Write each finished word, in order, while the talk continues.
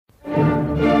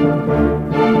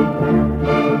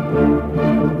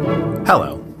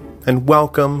Hello, and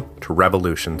welcome to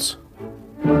Revolutions.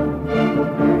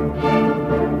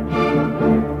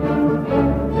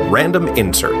 Random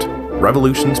Insert,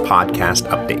 Revolutions Podcast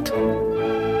Update.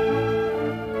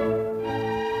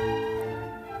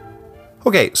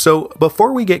 Okay, so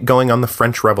before we get going on the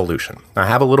French Revolution, I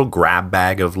have a little grab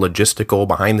bag of logistical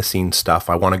behind-the-scenes stuff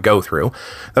I want to go through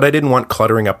that I didn't want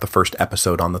cluttering up the first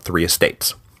episode on the Three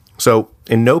Estates. So,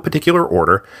 in no particular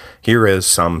order, here is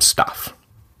some stuff.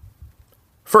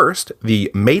 First,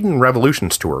 the Maiden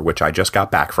Revolutions tour, which I just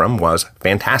got back from, was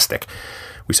fantastic.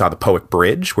 We saw the Powick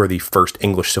Bridge, where the First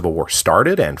English Civil War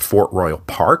started, and Fort Royal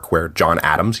Park, where John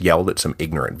Adams yelled at some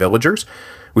ignorant villagers.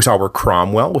 We saw where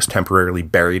Cromwell was temporarily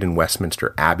buried in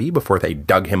Westminster Abbey before they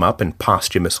dug him up and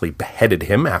posthumously beheaded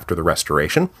him after the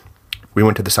Restoration. We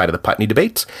went to the site of the Putney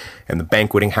debates and the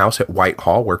banqueting house at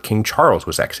Whitehall where King Charles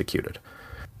was executed.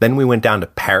 Then we went down to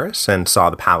Paris and saw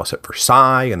the palace at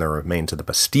Versailles and the remains of the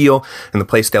Bastille and the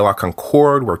Place de la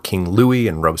Concorde where King Louis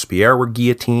and Robespierre were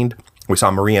guillotined. We saw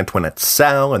Marie Antoinette's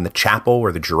cell and the chapel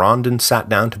where the Girondins sat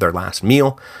down to their last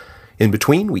meal. In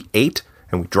between, we ate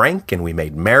and we drank and we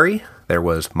made merry. There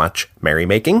was much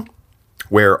merrymaking.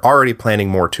 We're already planning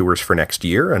more tours for next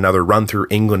year, another run through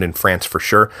England and France for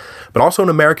sure, but also an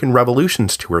American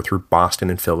Revolutions tour through Boston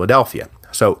and Philadelphia.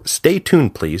 So stay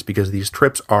tuned, please, because these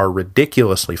trips are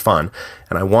ridiculously fun,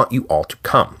 and I want you all to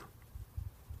come.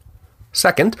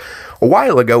 Second, a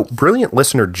while ago, brilliant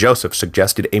listener Joseph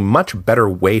suggested a much better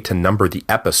way to number the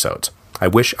episodes. I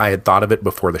wish I had thought of it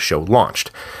before the show launched.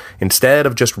 Instead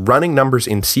of just running numbers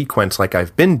in sequence like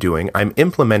I've been doing, I'm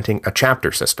implementing a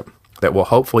chapter system that will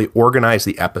hopefully organize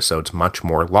the episodes much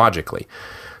more logically.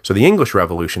 So the English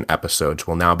Revolution episodes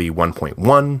will now be 1.1,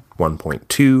 1.2,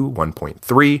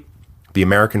 1.3. The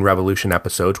American Revolution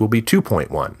episodes will be 2.1,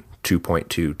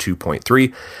 2.2,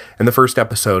 2.3, and the first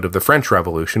episode of the French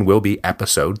Revolution will be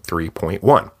episode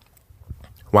 3.1.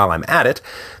 While I'm at it,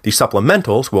 the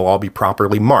supplementals will all be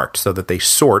properly marked so that they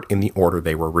sort in the order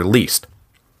they were released.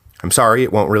 I'm sorry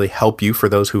it won't really help you for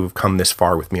those who have come this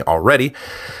far with me already,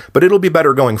 but it'll be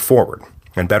better going forward,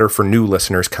 and better for new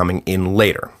listeners coming in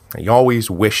later. You always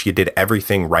wish you did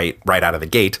everything right out of the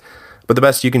gate, but the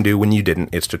best you can do when you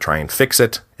didn't is to try and fix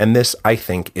it, and this, I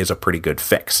think, is a pretty good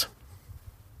fix.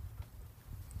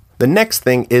 The next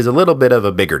thing is a little bit of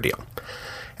a bigger deal.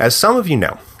 As some of you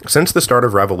know, since the start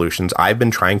of Revolutions, I've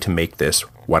been trying to make this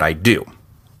what I do.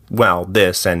 Well,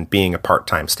 this and being a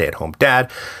part-time stay-at-home dad,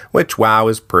 which, wow,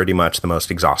 is pretty much the most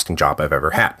exhausting job I've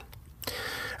ever had.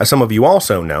 As some of you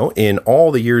also know, in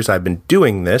all the years I've been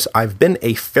doing this, I've been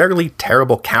a fairly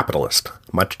terrible capitalist,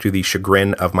 much to the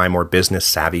chagrin of my more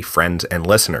business-savvy friends and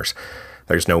listeners.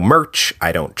 There's no merch,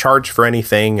 I don't charge for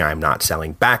anything, I'm not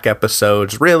selling back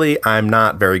episodes, really, I'm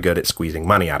not very good at squeezing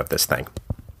money out of this thing.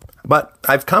 But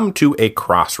I've come to a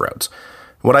crossroads.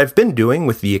 What I've been doing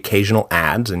with the occasional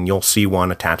ads, and you'll see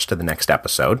one attached to the next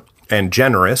episode, and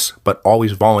generous, but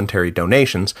always voluntary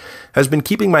donations, has been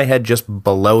keeping my head just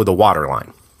below the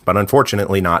waterline, but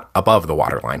unfortunately not above the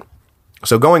waterline.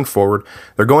 So going forward,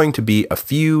 there are going to be a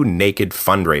few naked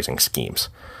fundraising schemes.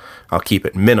 I'll keep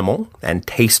it minimal and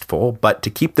tasteful, but to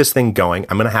keep this thing going,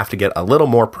 I'm going to have to get a little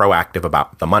more proactive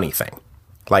about the money thing.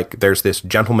 Like, there's this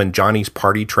Gentleman Johnny's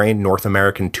Party Train North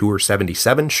American Tour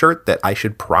 77 shirt that I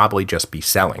should probably just be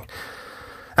selling.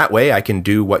 That way I can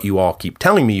do what you all keep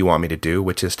telling me you want me to do,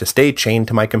 which is to stay chained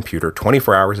to my computer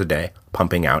 24 hours a day,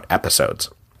 pumping out episodes.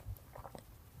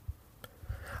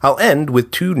 I'll end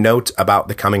with 2 notes about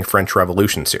the coming French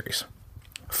Revolution series.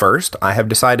 First, I have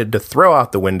decided to throw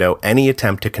out the window any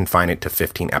attempt to confine it to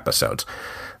 15 episodes.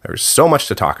 There's so much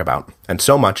to talk about, and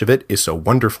so much of it is so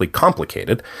wonderfully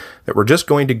complicated that we're just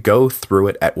going to go through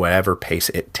it at whatever pace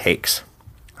it takes.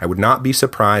 I would not be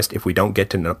surprised if we don't get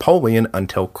to Napoleon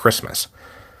until Christmas.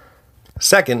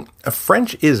 Second,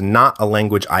 French is not a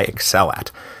language I excel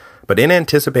at, but in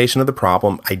anticipation of the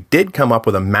problem, I did come up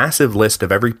with a massive list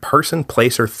of every person,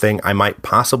 place, or thing I might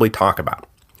possibly talk about,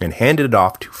 and handed it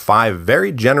off to 5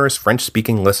 very generous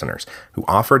French-speaking listeners who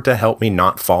offered to help me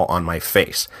not fall on my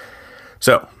face.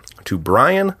 So, to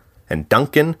Brian, and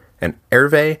Duncan, and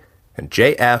Hervé, and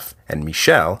JF, and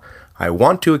Michelle, I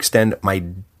want to extend my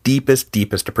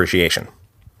deepest appreciation.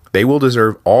 They will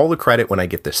deserve all the credit when I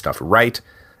get this stuff right,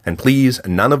 and please,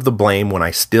 none of the blame when I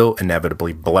still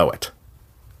inevitably blow it.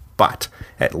 But,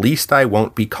 at least I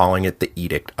won't be calling it the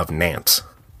Edict of Nantes.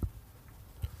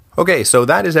 Okay, so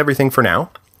that is everything for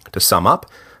now. To sum up,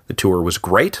 the tour was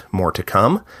great, more to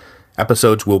come.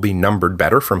 Episodes will be numbered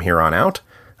better from here on out.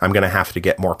 I'm going to have to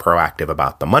get more proactive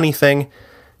about the money thing,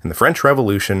 and the French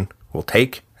Revolution will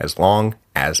take as long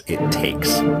as it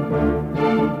takes.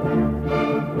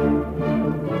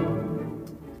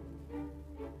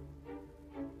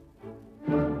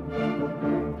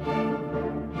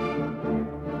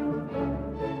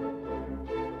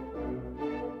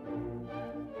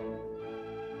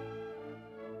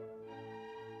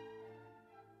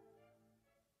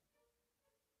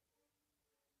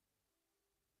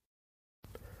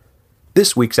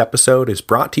 This week's episode is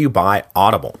brought to you by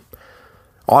Audible.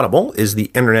 Audible is the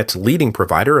internet's leading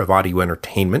provider of audio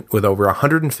entertainment with over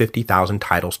 150,000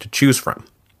 titles to choose from.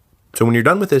 So when you're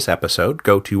done with this episode,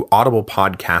 go to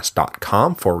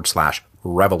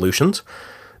audiblepodcast.com/revolutions.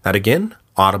 That again,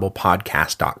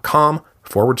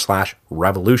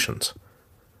 audiblepodcast.com/revolutions.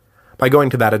 By going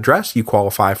to that address, you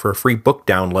qualify for a free book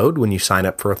download when you sign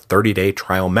up for a 30-day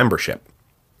trial membership.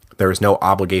 There is no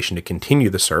obligation to continue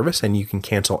the service, and you can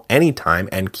cancel anytime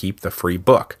and keep the free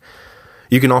book.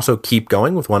 You can also keep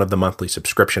going with one of the monthly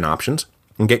subscription options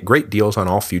and get great deals on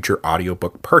all future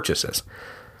audiobook purchases.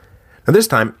 Now this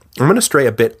time, I'm going to stray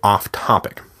a bit off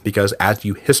topic, because as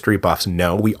you history buffs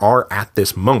know, we are at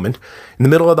this moment in the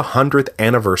middle of the 100th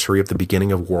anniversary of the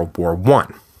beginning of World War I.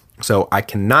 So I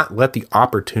cannot let the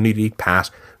opportunity pass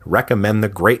to recommend the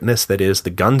greatness that is The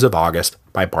Guns of August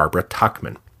by Barbara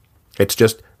Tuchman. It's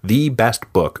just the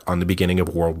best book on the beginning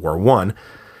of World War I,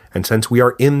 and since we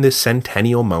are in this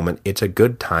centennial moment, it's a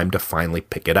good time to finally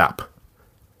pick it up.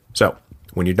 So,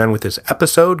 when you're done with this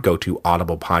episode, go to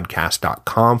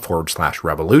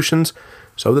audiblepodcast.com/revolutions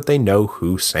so that they know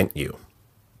who sent you.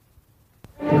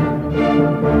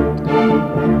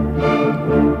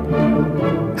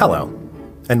 Hello,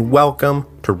 and welcome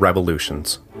to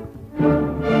Revolutions.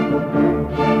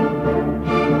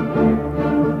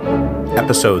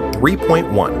 Episode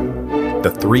 3.1,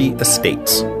 The Three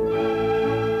Estates.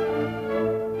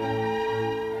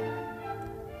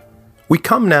 We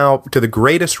come now to the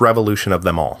greatest revolution of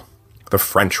them all, the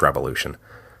French Revolution,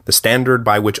 the standard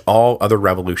by which all other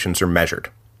revolutions are measured.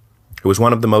 It was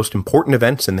one of the most important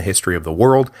events in the history of the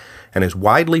world, and is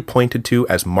widely pointed to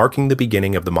as marking the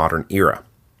beginning of the modern era.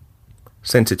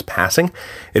 Since its passing,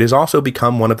 it has also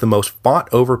become one of the most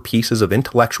fought-over pieces of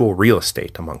intellectual real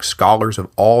estate among scholars of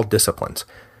all disciplines,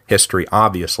 history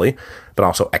obviously, but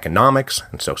also economics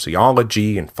and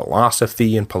sociology and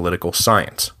philosophy and political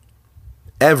science.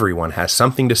 Everyone has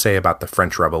something to say about the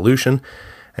French Revolution,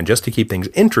 and just to keep things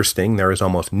interesting, there is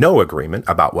almost no agreement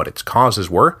about what its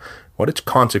causes were, what its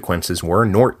consequences were,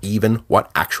 nor even what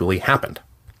actually happened.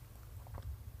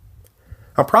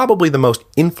 Now, probably the most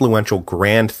influential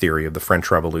grand theory of the French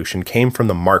Revolution came from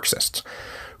the Marxists,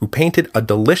 who painted a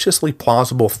deliciously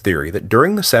plausible theory that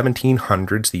during the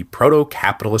 1700s the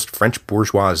proto-capitalist French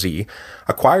bourgeoisie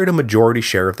acquired a majority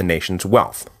share of the nation's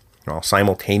wealth, while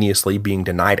simultaneously being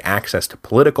denied access to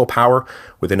political power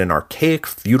within an archaic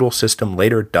feudal system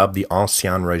later dubbed the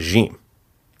Ancien Régime.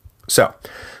 So,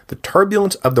 the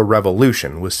turbulence of the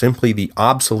revolution was simply the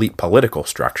obsolete political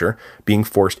structure being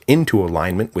forced into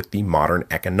alignment with the modern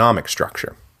economic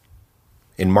structure.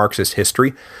 In Marxist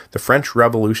history, the French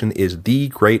Revolution is the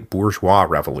great bourgeois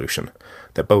revolution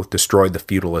that both destroyed the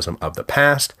feudalism of the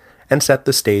past and set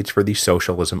the stage for the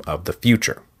socialism of the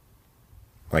future.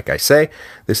 Like I say,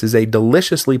 this is a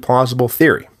deliciously plausible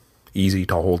theory, easy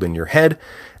to hold in your head,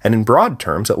 and in broad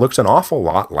terms it looks an awful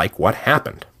lot like what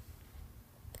happened.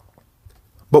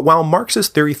 But while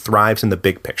Marxist theory thrives in the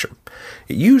big picture,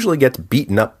 it usually gets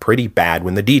beaten up pretty bad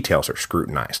when the details are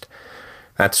scrutinized.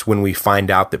 That's when we find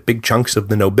out that big chunks of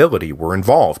the nobility were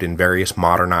involved in various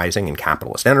modernizing and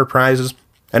capitalist enterprises,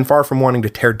 and far from wanting to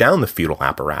tear down the feudal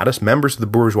apparatus, members of the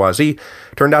bourgeoisie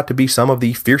turned out to be some of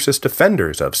the fiercest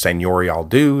defenders of seigneurial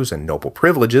dues and noble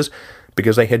privileges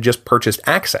because they had just purchased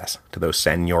access to those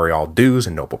seigneurial dues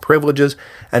and noble privileges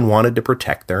and wanted to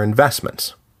protect their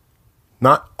investments.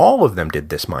 Not all of them did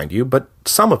this, mind you, but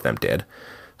some of them did,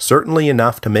 certainly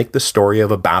enough to make the story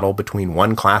of a battle between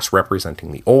one class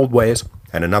representing the old ways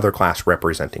and another class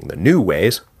representing the new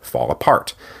ways fall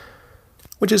apart.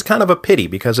 Which is kind of a pity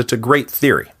because it's a great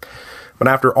theory. But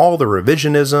after all the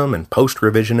revisionism and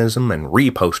post-revisionism and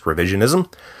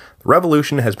re-post-revisionism, the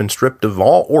revolution has been stripped of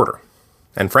all order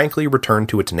and frankly returned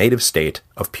to its native state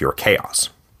of pure chaos.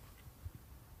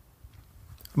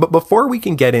 But before we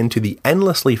can get into the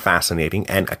endlessly fascinating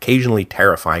and occasionally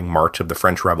terrifying march of the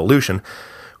French Revolution,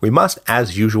 we must,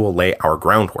 as usual, lay our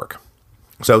groundwork.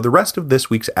 So the rest of this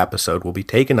week's episode will be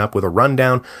taken up with a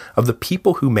rundown of the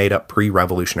people who made up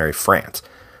pre-revolutionary France,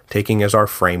 taking as our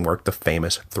framework the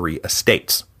famous three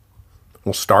estates.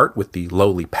 We'll start with the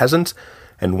lowly peasants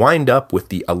and wind up with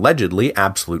the allegedly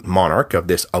absolute monarch of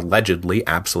this allegedly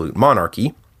absolute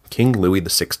monarchy, King Louis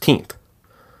XVI.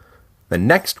 The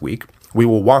next week, we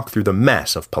will walk through the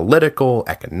mess of political,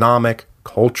 economic,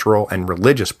 cultural, and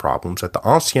religious problems that the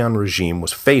Ancien regime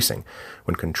was facing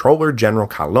when Controller General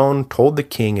Calonne told the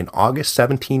king in August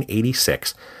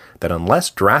 1786 that unless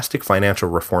drastic financial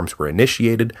reforms were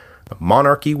initiated, the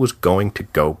monarchy was going to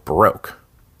go broke.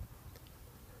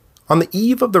 On the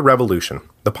eve of the revolution,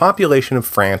 the population of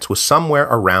France was somewhere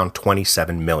around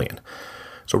 27 million.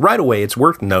 So right away, it's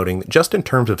worth noting that just in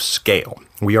terms of scale,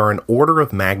 we are an order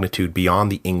of magnitude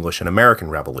beyond the English and American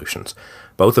revolutions,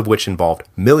 both of which involved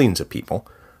millions of people,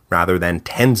 rather than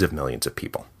tens of millions of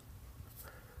people.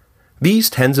 These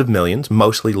tens of millions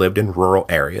mostly lived in rural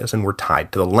areas and were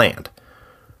tied to the land.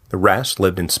 The rest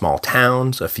lived in small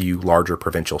towns, a few larger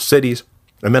provincial cities,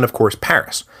 and then of course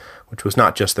Paris, which was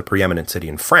not just the preeminent city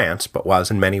in France, but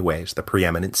was in many ways the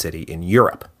preeminent city in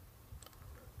Europe.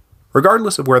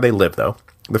 Regardless of where they lived, though,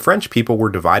 the French people were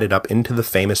divided up into the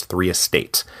famous three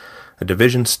estates, a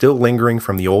division still lingering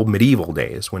from the old medieval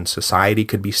days when society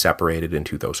could be separated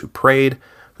into those who prayed,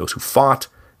 those who fought,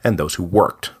 and those who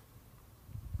worked.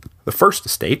 The first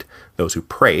estate, those who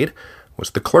prayed, was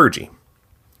the clergy.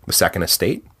 The second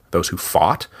estate, those who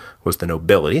fought, was the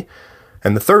nobility,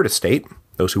 and the third estate,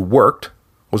 those who worked,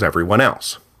 was everyone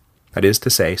else. That is to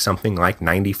say, something like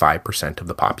 95% of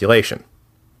the population.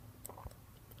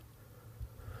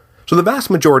 So the vast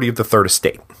majority of the Third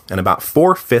Estate, and about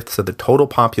 4/5 of the total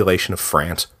population of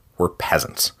France, were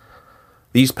peasants.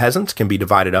 These peasants can be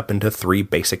divided up into three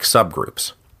basic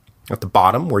subgroups. At the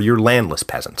bottom were your landless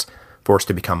peasants, forced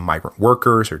to become migrant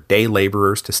workers or day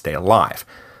laborers to stay alive.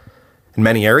 In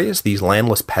many areas, these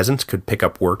landless peasants could pick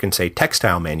up work in, say,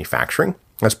 textile manufacturing,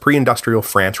 as pre-industrial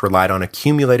France relied on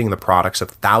accumulating the products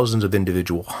of thousands of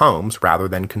individual homes rather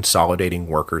than consolidating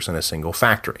workers in a single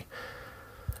factory.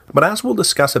 But as we'll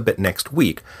discuss a bit next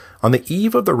week, on the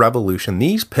eve of the revolution,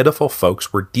 these pitiful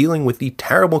folks were dealing with the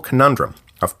terrible conundrum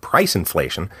of price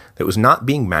inflation that was not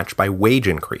being matched by wage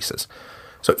increases.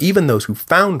 So even those who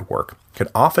found work could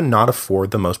often not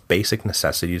afford the most basic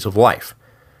necessities of life.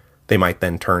 They might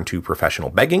then turn to professional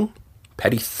begging,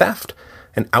 petty theft,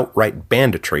 and outright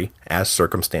banditry as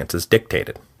circumstances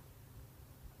dictated.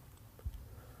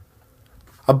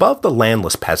 Above the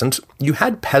landless peasants, you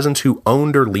had peasants who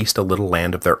owned or leased a little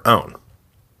land of their own.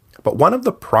 But one of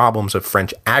the problems of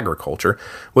French agriculture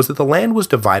was that the land was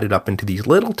divided up into these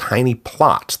little tiny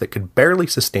plots that could barely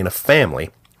sustain a family,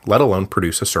 let alone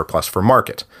produce a surplus for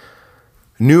market.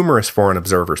 Numerous foreign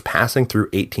observers passing through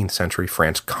 18th century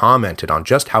France commented on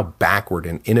just how backward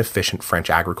and inefficient French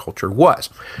agriculture was,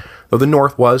 though the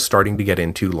North was starting to get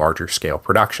into larger scale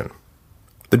production.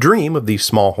 The dream of these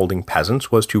small-holding peasants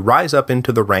was to rise up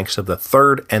into the ranks of the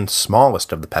third and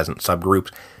smallest of the peasant subgroups,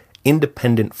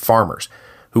 independent farmers,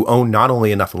 who own not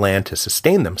only enough land to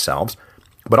sustain themselves,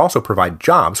 but also provide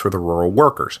jobs for the rural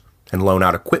workers and loan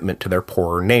out equipment to their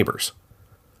poorer neighbors.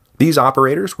 These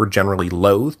operators were generally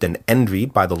loathed and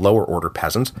envied by the lower-order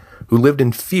peasants, who lived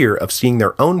in fear of seeing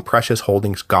their own precious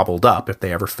holdings gobbled up if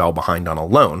they ever fell behind on a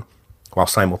loan, while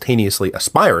simultaneously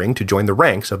aspiring to join the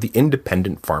ranks of the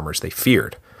independent farmers they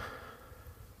feared.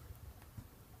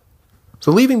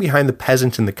 So leaving behind the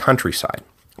peasants in the countryside,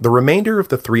 the remainder of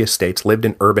the three estates lived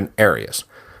in urban areas,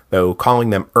 though calling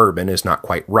them urban is not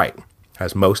quite right,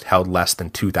 as most held less than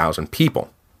 2,000 people,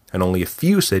 and only a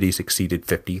few cities exceeded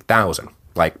 50,000,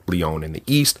 like Lyon in the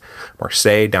east,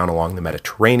 Marseille down along the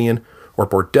Mediterranean, or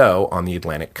Bordeaux on the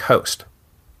Atlantic coast.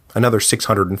 Another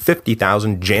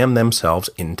 650,000 jammed themselves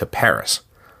into Paris.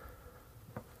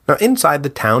 Now, inside the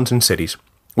towns and cities,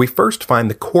 we first find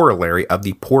the corollary of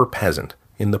the poor peasant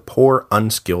in the poor,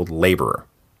 unskilled laborer.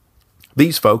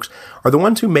 These folks are the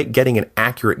ones who make getting an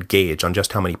accurate gauge on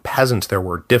just how many peasants there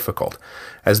were difficult,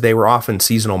 as they were often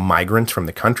seasonal migrants from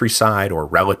the countryside or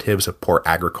relatives of poor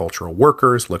agricultural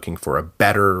workers looking for a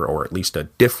better or at least a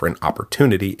different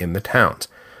opportunity in the towns.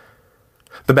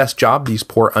 The best job these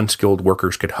poor unskilled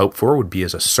workers could hope for would be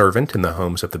as a servant in the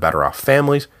homes of the better-off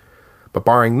families, but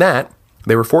barring that,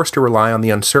 they were forced to rely on the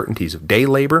uncertainties of day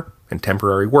labor and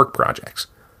temporary work projects.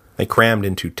 They crammed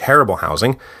into terrible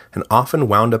housing and often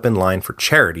wound up in line for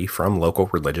charity from local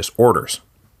religious orders.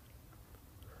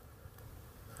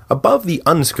 Above the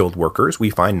unskilled workers, we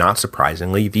find, not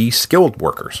surprisingly, the skilled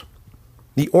workers.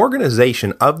 The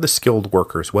organization of the skilled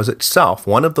workers was itself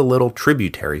one of the little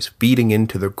tributaries feeding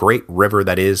into the great river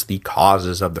that is the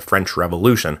causes of the French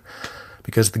Revolution,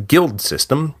 because the guild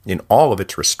system, in all of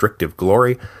its restrictive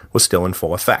glory, was still in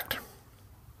full effect.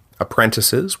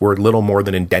 Apprentices were little more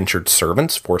than indentured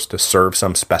servants forced to serve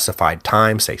some specified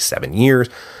time, say 7 years,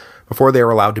 before they were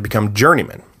allowed to become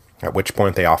journeymen, at which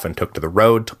point they often took to the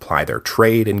road to ply their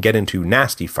trade and get into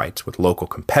nasty fights with local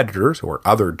competitors or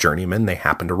other journeymen they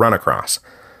happened to run across.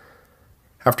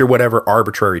 After whatever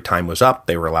arbitrary time was up,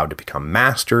 they were allowed to become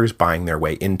masters, buying their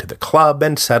way into the club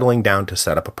and settling down to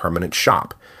set up a permanent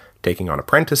shop, taking on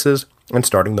apprentices, and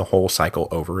starting the whole cycle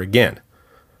over again.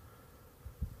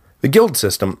 The guild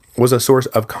system was a source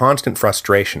of constant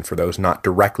frustration for those not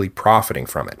directly profiting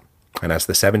from it, and as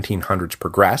the 1700s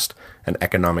progressed and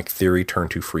economic theory turned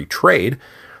to free trade,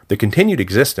 the continued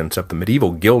existence of the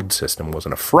medieval guild system was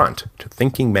an affront to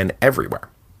thinking men everywhere.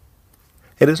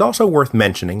 It is also worth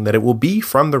mentioning that it will be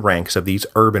from the ranks of these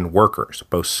urban workers,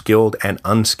 both skilled and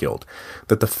unskilled,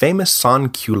 that the famous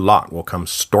sans-culotte will come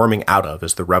storming out of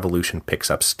as the revolution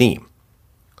picks up steam.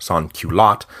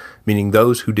 Sans-culotte meaning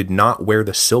those who did not wear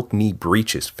the silk knee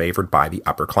breeches favored by the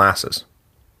upper classes.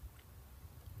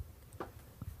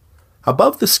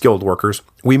 Above the skilled workers,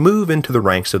 we move into the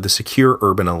ranks of the secure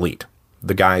urban elite,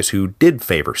 the guys who did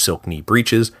favor silk knee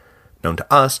breeches, known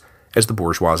to us as the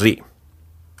bourgeoisie.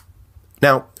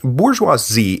 Now,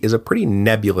 bourgeoisie is a pretty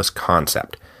nebulous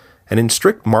concept, and in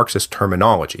strict Marxist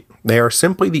terminology, they are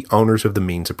simply the owners of the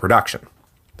means of production,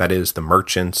 that is, the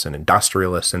merchants and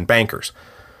industrialists and bankers.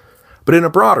 But in a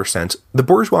broader sense, the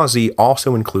bourgeoisie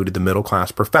also included the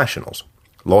middle-class professionals,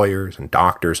 lawyers and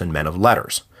doctors and men of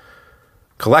letters.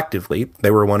 Collectively, they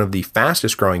were one of the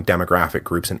fastest-growing demographic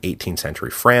groups in 18th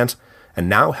century France, and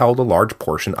now held a large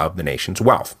portion of the nation's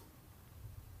wealth.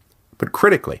 But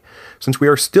critically, since we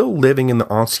are still living in the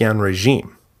Ancien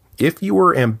Regime, if you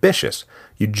were ambitious,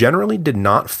 you generally did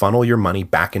not funnel your money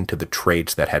back into the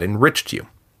trades that had enriched you.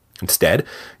 Instead,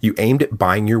 you aimed at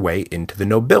buying your way into the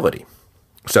nobility.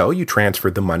 So you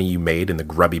transferred the money you made in the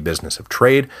grubby business of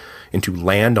trade into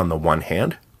land on the one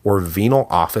hand, or venal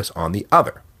office on the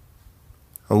other.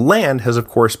 Land has of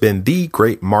course been the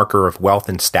great marker of wealth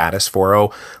and status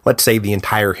for, let's say the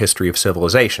entire history of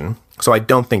civilization, so I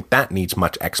don't think that needs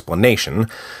much explanation,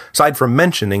 aside from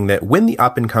mentioning that when the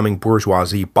up-and-coming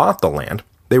bourgeoisie bought the land,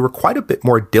 they were quite a bit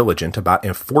more diligent about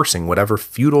enforcing whatever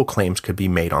feudal claims could be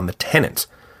made on the tenants,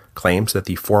 claims that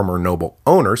the former noble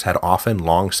owners had often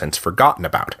long since forgotten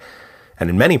about, and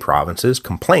in many provinces,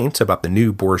 complaints about the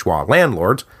new bourgeois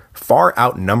landlords far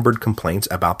outnumbered complaints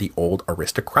about the old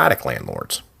aristocratic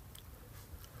landlords.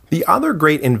 The other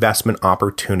great investment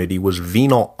opportunity was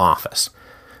venal office,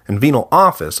 and venal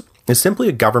office is simply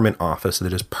a government office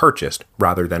that is purchased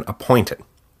rather than appointed.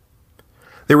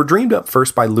 They were dreamed up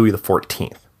first by Louis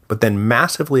XIV, but then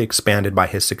massively expanded by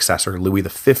his successor Louis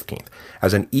XV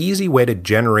as an easy way to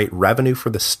generate revenue for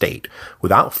the state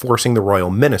without forcing the royal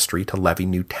ministry to levy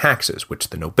new taxes, which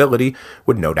the nobility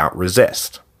would no doubt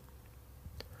resist.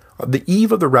 On the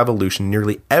eve of the Revolution,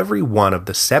 nearly every one of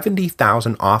the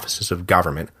 70,000 offices of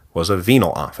government was a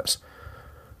venal office.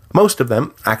 Most of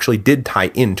them actually did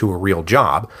tie into a real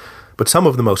job, but some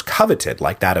of the most coveted,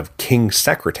 like that of King's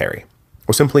Secretary,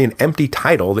 was simply an empty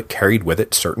title that carried with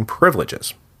it certain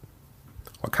privileges.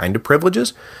 What kind of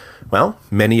privileges? Well,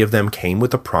 many of them came with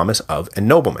the promise of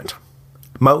ennoblement.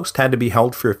 Most had to be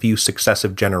held for a few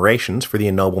successive generations for the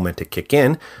ennoblement to kick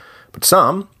in, but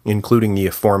some, including the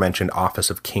aforementioned office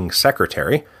of King's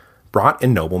Secretary, brought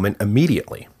ennoblement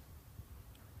immediately.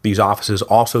 These offices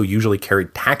also usually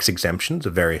carried tax exemptions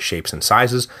of various shapes and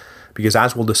sizes, because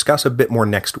as we'll discuss a bit more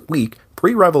next week,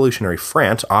 pre-revolutionary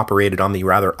France operated on the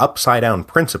rather upside-down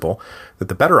principle that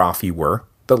the better off you were,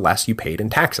 the less you paid in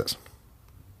taxes.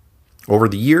 Over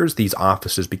the years, these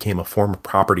offices became a form of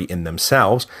property in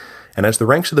themselves, and as the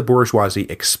ranks of the bourgeoisie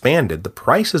expanded, the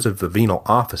prices of the venal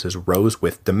offices rose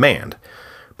with demand.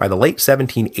 By the late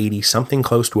 1780s, something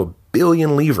close to 1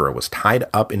 billion livres was tied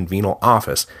up in venal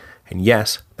office, and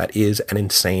yes, that is an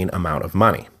insane amount of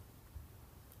money.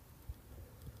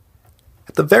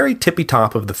 At the very tippy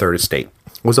top of the Third Estate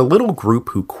was a little group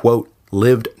who, quote,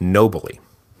 lived nobly.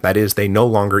 That is, they no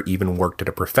longer even worked at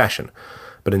a profession,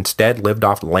 but instead lived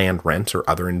off land rents or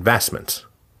other investments.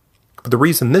 But the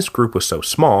reason this group was so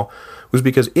small was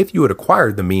because if you had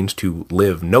acquired the means to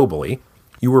live nobly,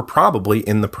 you were probably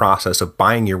in the process of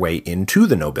buying your way into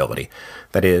the nobility,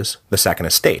 that is, the Second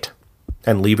Estate,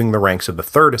 and leaving the ranks of the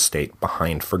Third Estate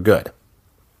behind for good.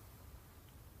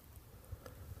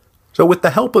 So with the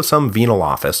help of some venal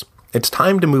office, it's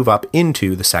time to move up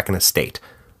into the Second Estate,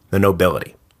 the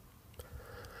nobility.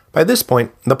 By this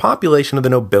point, the population of the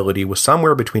nobility was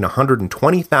somewhere between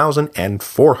 120,000 and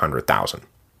 400,000,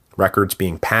 records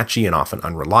being patchy and often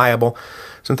unreliable,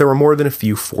 since there were more than a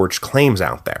few forged claims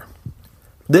out there.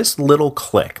 This little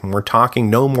clique, and we're talking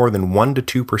no more than 1 to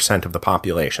 2% of the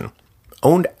population,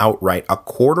 owned outright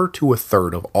 1/4 to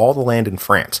 1/3 of all the land in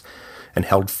France, and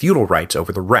held feudal rights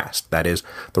over the rest, that is,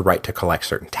 the right to collect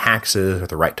certain taxes or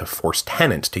the right to force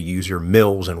tenants to use your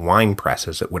mills and wine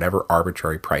presses at whatever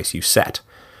arbitrary price you set.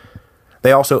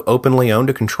 They also openly owned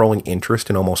a controlling interest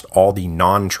in almost all the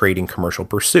non-trading commercial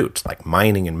pursuits, like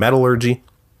mining and metallurgy,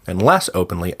 and less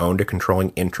openly owned a controlling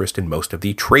interest in most of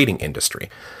the trading industry,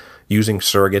 using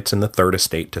surrogates in the Third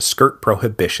Estate to skirt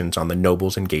prohibitions on the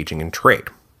nobles engaging in trade.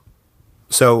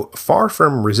 So, far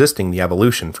from resisting the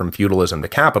evolution from feudalism to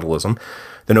capitalism,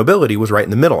 the nobility was right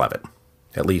in the middle of it.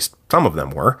 At least some of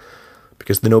them were,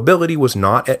 because the nobility was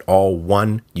not at all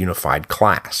one unified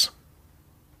class.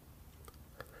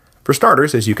 For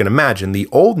starters, as you can imagine, the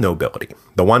old nobility,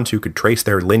 the ones who could trace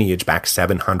their lineage back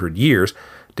 700 years,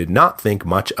 did not think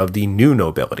much of the new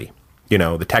nobility. You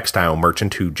know, the textile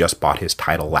merchant who just bought his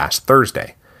title last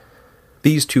Thursday.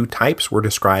 These two types were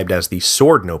described as the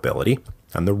sword nobility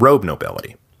and the robe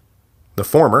nobility. The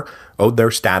former owed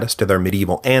their status to their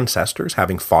medieval ancestors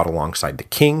having fought alongside the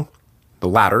king, the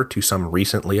latter to some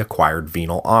recently acquired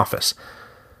venal office.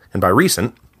 And by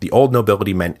recent, the old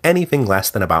nobility meant anything less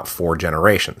than about 4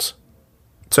 generations.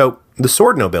 So, the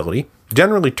sword nobility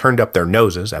generally turned up their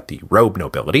noses at the robe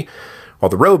nobility, while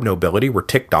the robe nobility were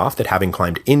ticked off that having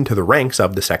climbed into the ranks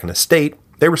of the Second Estate,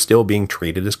 they were still being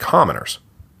treated as commoners.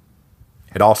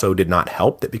 It also did not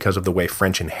help that because of the way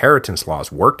French inheritance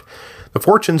laws worked, the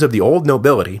fortunes of the old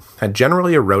nobility had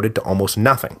generally eroded to almost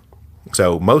nothing.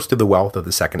 So most of the wealth of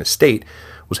the Second Estate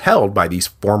was held by these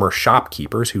former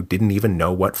shopkeepers who didn't even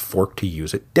know what fork to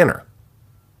use at dinner.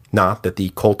 Not that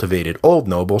the cultivated old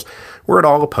nobles were at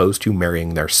all opposed to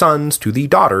marrying their sons to the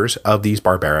daughters of these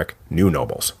barbaric new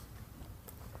nobles.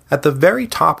 At the very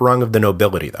top rung of the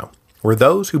nobility, though, were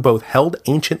those who both held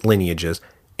ancient lineages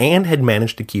and had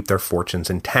managed to keep their fortunes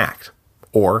intact,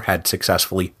 or had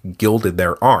successfully gilded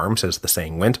their arms, as the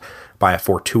saying went, by a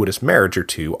fortuitous marriage or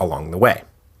two along the way.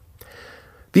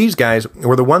 These guys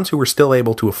were the ones who were still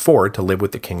able to afford to live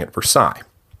with the king at Versailles,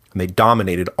 and they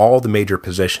dominated all the major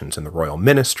positions in the royal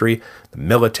ministry, the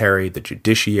military, the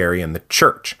judiciary, and the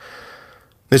church.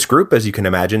 This group, as you can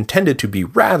imagine, tended to be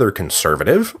rather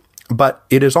conservative, but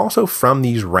it is also from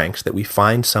these ranks that we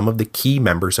find some of the key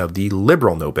members of the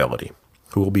liberal nobility,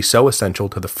 who will be so essential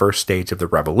to the first stage of the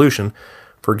Revolution,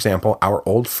 for example, our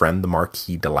old friend the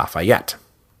Marquis de Lafayette.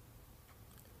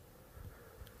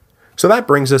 So that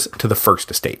brings us to the First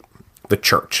Estate, the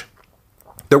Church.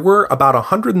 There were about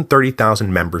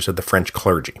 130,000 members of the French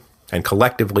clergy, and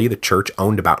collectively the Church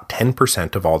owned about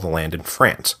 10% of all the land in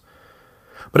France.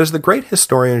 But as the great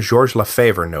historian Georges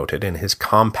Lefebvre noted in his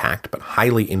compact but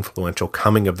highly influential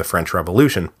Coming of the French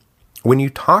Revolution, when you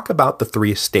talk about the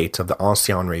 3 estates of the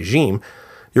Ancien Regime,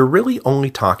 you're really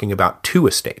only talking about 2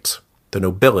 estates, the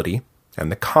nobility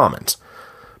and the commons,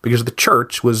 because the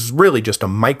church was really just a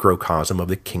microcosm of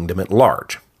the kingdom at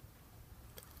large.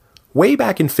 Way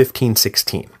back in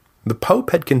 1516, the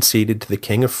Pope had conceded to the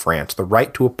King of France the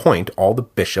right to appoint all the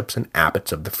bishops and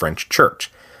abbots of the French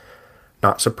Church.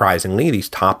 Not surprisingly, these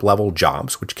top-level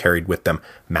jobs, which carried with them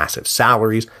massive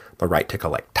salaries, the right to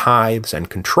collect tithes, and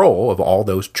control of all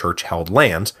those church-held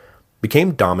lands,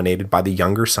 became dominated by the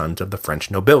younger sons of the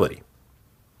French nobility.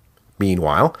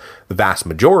 Meanwhile, the vast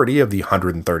majority of the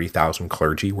 130,000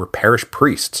 clergy were parish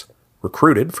priests,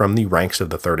 recruited from the ranks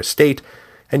of the Third Estate,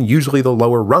 and usually the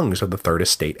lower rungs of the Third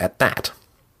Estate at that.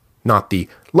 Not the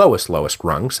lowest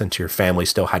rung, since your family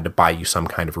still had to buy you some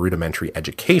kind of rudimentary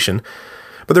education,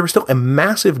 but there was still a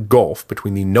massive gulf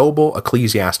between the noble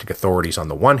ecclesiastic authorities on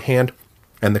the one hand,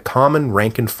 and the common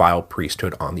rank-and-file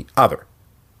priesthood on the other.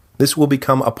 This will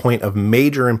become a point of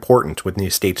major importance when the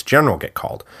Estates General get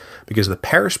called, because the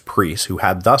parish priests, who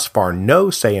had thus far no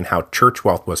say in how church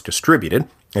wealth was distributed,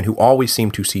 and who always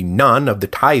seem to see none of the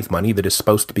tithe money that is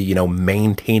supposed to be,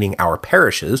 maintaining our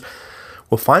parishes,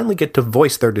 will finally get to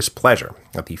voice their displeasure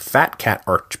at the fat cat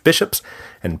archbishops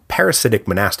and parasitic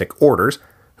monastic orders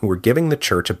who were giving the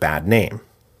church a bad name.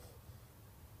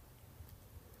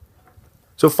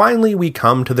 So finally we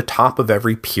come to the top of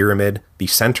every pyramid, the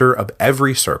center of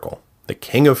every circle, the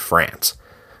King of France,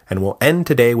 and we'll end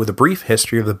today with a brief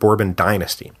history of the Bourbon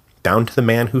dynasty, down to the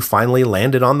man who finally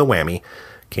landed on the whammy,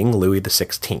 King Louis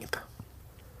XVI.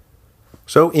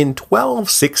 So in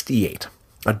 1268,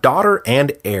 a daughter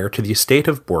and heir to the estate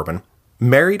of Bourbon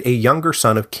married a younger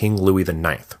son of King Louis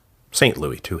IX, Saint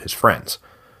Louis to his friends.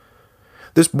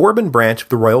 This Bourbon branch of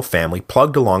the royal family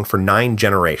plugged along for 9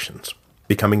 generations,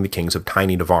 becoming the kings of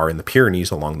tiny Navarre in the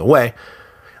Pyrenees along the way,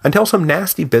 until some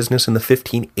nasty business in the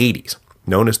 1580s,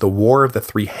 known as the War of the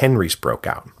Three Henrys, broke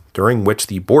out, during which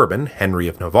the Bourbon, Henry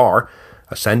of Navarre,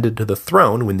 ascended to the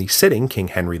throne when the sitting King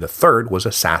Henry III was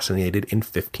assassinated in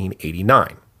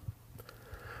 1589.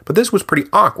 But this was pretty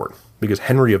awkward, because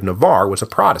Henry of Navarre was a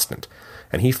Protestant,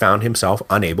 and he found himself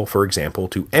unable, for example,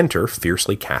 to enter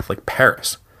fiercely Catholic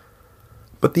Paris.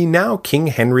 But the now King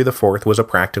Henry IV was a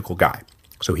practical guy,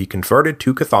 so he converted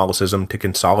to Catholicism to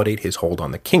consolidate his hold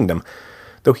on the kingdom,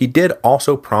 though he did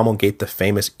also promulgate the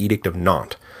famous Edict of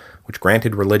Nantes, which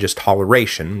granted religious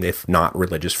toleration, if not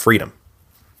religious freedom.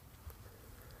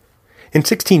 In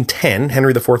 1610,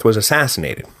 Henry IV was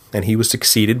assassinated, and he was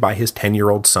succeeded by his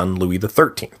 10-year-old son Louis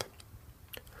XIII.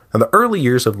 Now, the early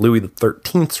years of Louis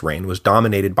XIII's reign was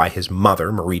dominated by his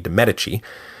mother, Marie de Medici,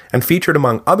 and featured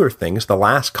among other things the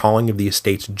last calling of the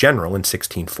Estates General in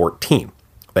 1614,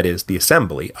 that is, the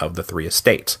assembly of the three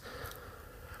estates.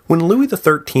 When Louis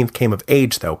XIII came of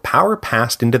age, though, power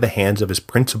passed into the hands of his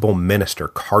principal minister,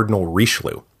 Cardinal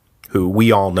Richelieu, who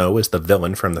we all know as the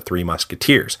villain from the Three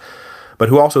Musketeers, but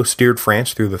who also steered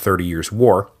France through the 30 Years'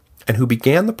 War, and who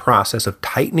began the process of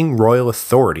tightening royal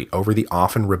authority over the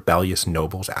often rebellious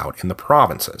nobles out in the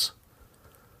provinces.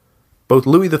 Both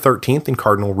Louis XIII and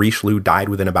Cardinal Richelieu died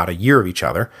within about a year of each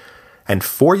other, and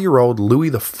 4-year-old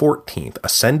Louis XIV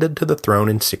ascended to the throne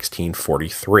in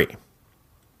 1643.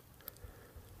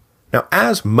 Now,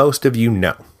 as most of you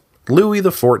know, Louis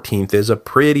XIV is a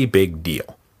pretty big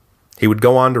deal. He would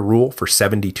go on to rule for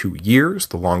 72 years,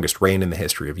 the longest reign in the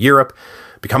history of Europe,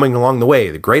 becoming along the way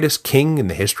the greatest king in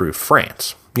the history of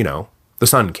France, the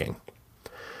Sun King.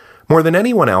 More than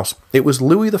anyone else, it was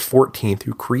Louis XIV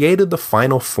who created the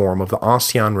final form of the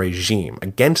Ancien Regime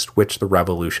against which the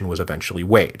revolution was eventually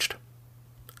waged.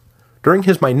 During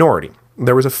his minority,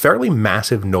 there was a fairly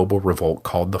massive noble revolt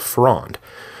called the Fronde,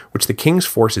 which the king's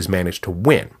forces managed to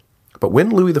win. But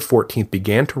when Louis XIV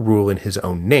began to rule in his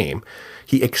own name,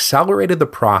 he accelerated the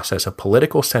process of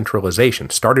political centralization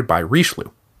started by Richelieu,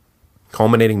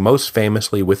 culminating most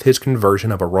famously with his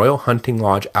conversion of a royal hunting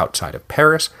lodge outside of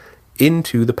Paris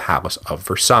into the Palace of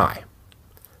Versailles.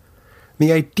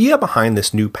 The idea behind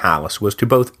this new palace was to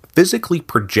both physically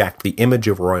project the image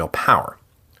of royal power,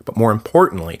 but more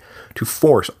importantly, to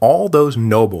force all those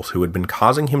nobles who had been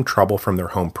causing him trouble from their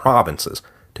home provinces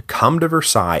to come to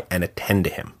Versailles and attend to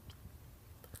him.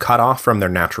 Cut off from their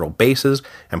natural bases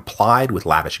and plied with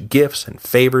lavish gifts and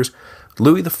favors,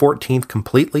 Louis XIV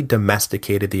completely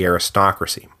domesticated the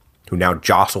aristocracy, who now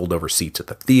jostled over seats at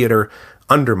the theater,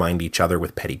 undermined each other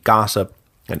with petty gossip,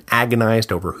 and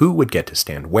agonized over who would get to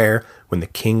stand where when the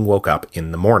king woke up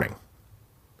in the morning.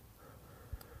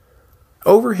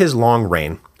 Over his long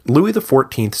reign, Louis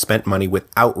XIV spent money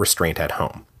without restraint at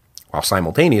home, while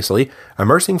simultaneously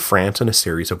immersing France in a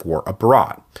series of war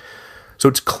abroad. So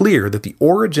it's clear that the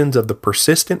origins of the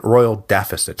persistent royal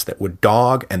deficits that would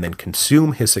dog and then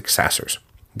consume his successors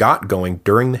got going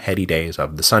during the heady days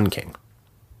of the Sun King.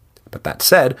 But that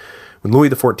said, when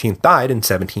Louis XIV died in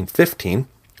 1715,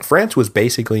 France was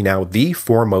basically now the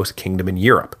foremost kingdom in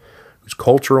Europe, whose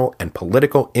cultural and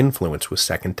political influence was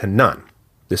second to none.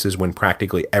 This is when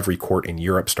practically every court in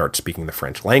Europe starts speaking the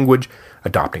French language,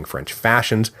 adopting French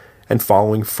fashions, and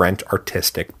following French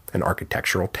artistic and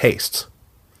architectural tastes.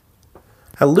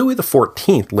 Now, Louis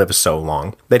XIV lived so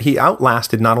long that he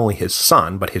outlasted not only his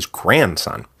son, but his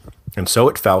grandson, and so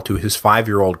it fell to his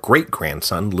 5-year-old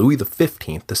great-grandson, Louis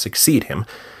XV, to succeed him,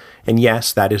 and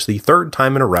yes, that is the third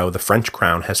time in a row the French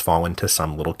crown has fallen to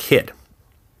some little kid.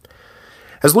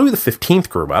 As Louis XV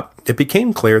grew up, it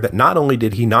became clear that not only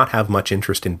did he not have much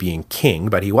interest in being king,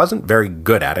 but he wasn't very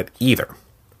good at it either.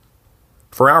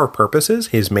 For our purposes,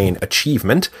 his main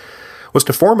achievement was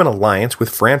to form an alliance with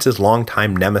France's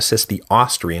longtime nemesis, the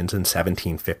Austrians, in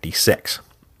 1756.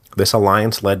 This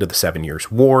alliance led to the 7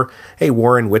 Years' War, a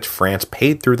war in which France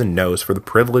paid through the nose for the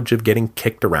privilege of getting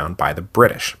kicked around by the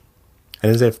British.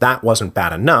 And as if that wasn't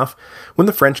bad enough, when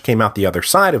the French came out the other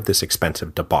side of this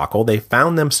expensive debacle, they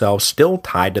found themselves still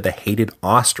tied to the hated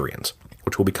Austrians,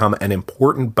 which will become an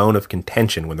important bone of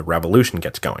contention when the revolution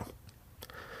gets going.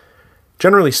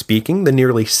 Generally speaking, the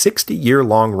nearly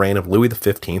 60-year-long reign of Louis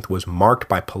XV was marked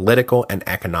by political and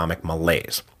economic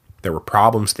malaise. There were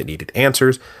problems that needed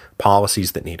answers,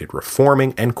 policies that needed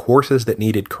reforming, and courses that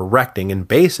needed correcting, and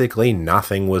basically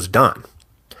nothing was done.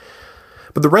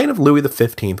 But the reign of Louis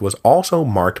XV was also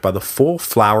marked by the full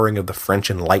flowering of the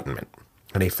French Enlightenment,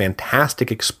 and a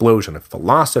fantastic explosion of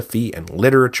philosophy and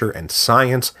literature and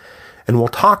science, and we'll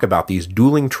talk about these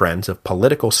dueling trends of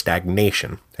political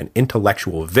stagnation and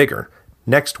intellectual vigor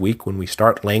next week when we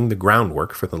start laying the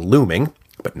groundwork for the looming,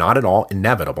 but not at all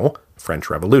inevitable,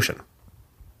 French Revolution.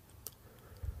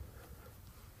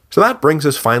 So that brings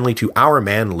us finally to our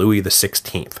man Louis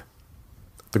XVI.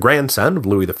 The grandson of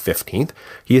Louis XV,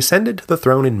 he ascended to the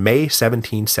throne in May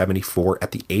 1774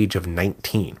 at the age of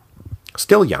 19.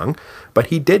 Still young, but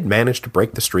he did manage to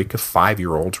break the streak of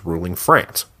 5-year-olds ruling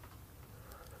France.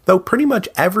 Though pretty much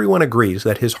everyone agrees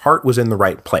that his heart was in the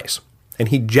right place, and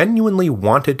he genuinely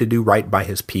wanted to do right by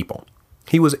his people,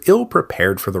 he was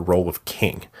ill-prepared for the role of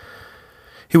king.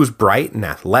 He was bright and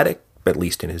athletic, at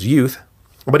least in his youth,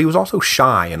 but he was also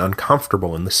shy and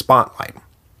uncomfortable in the spotlight.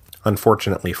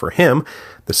 Unfortunately for him,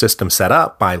 the system set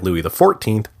up by Louis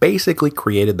XIV basically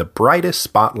created the brightest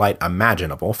spotlight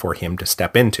imaginable for him to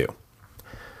step into.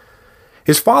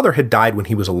 His father had died when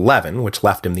he was 11, which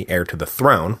left him the heir to the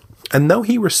throne, and though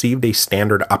he received a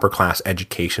standard upper-class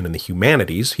education in the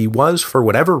humanities, he was, for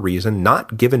whatever reason,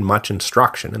 not given much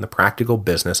instruction in the practical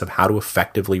business of how to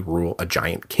effectively rule a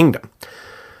giant kingdom.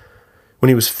 When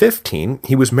he was 15,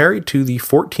 he was married to the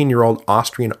 14-year-old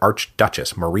Austrian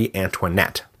Archduchess Marie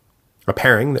Antoinette, a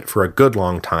pairing that for a good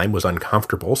long time was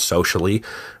uncomfortable socially,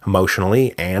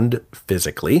 emotionally, and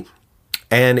physically,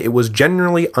 and it was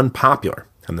generally unpopular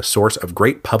and the source of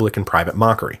great public and private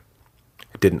mockery.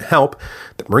 It didn't help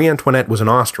that Marie Antoinette was an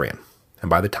Austrian, and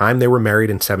by the time they were married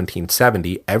in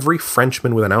 1770, every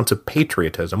Frenchman with an ounce of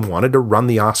patriotism wanted to run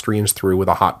the Austrians through with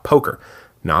a hot poker,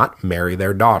 not marry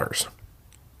their daughters.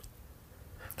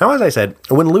 Now, as I said,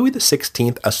 when Louis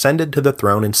XVI ascended to the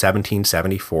throne in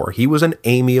 1774, he was an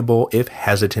amiable, if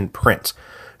hesitant prince,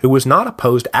 who was not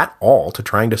opposed at all to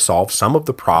trying to solve some of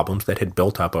the problems that had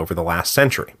built up over the last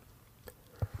century.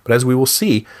 But as we will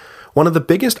see, one of the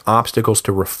biggest obstacles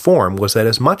to reform was that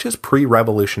as much as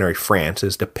pre-revolutionary France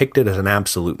is depicted as an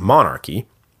absolute monarchy,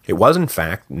 it was in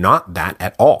fact not that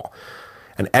at all.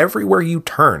 And everywhere you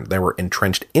turned, there were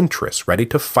entrenched interests ready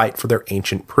to fight for their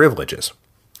ancient privileges,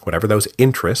 whatever those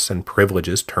interests and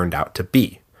privileges turned out to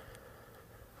be.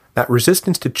 That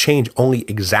resistance to change only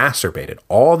exacerbated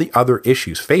all the other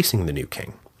issues facing the new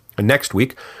king. And next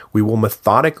week, we will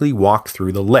methodically walk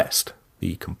through the list: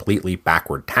 the completely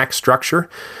backward tax structure,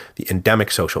 the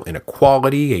endemic social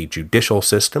inequality, a judicial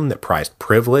system that prized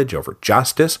privilege over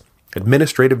justice,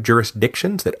 administrative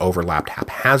jurisdictions that overlapped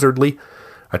haphazardly,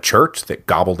 a church that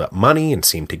gobbled up money and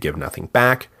seemed to give nothing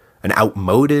back, an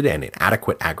outmoded and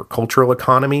inadequate agricultural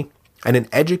economy, and an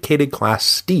educated class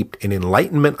steeped in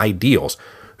Enlightenment ideals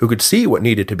who could see what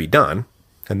needed to be done,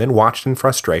 and then watched in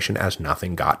frustration as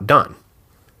nothing got done.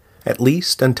 At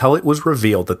least until it was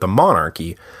revealed that the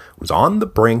monarchy was on the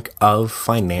brink of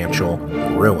financial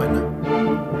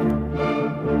ruin.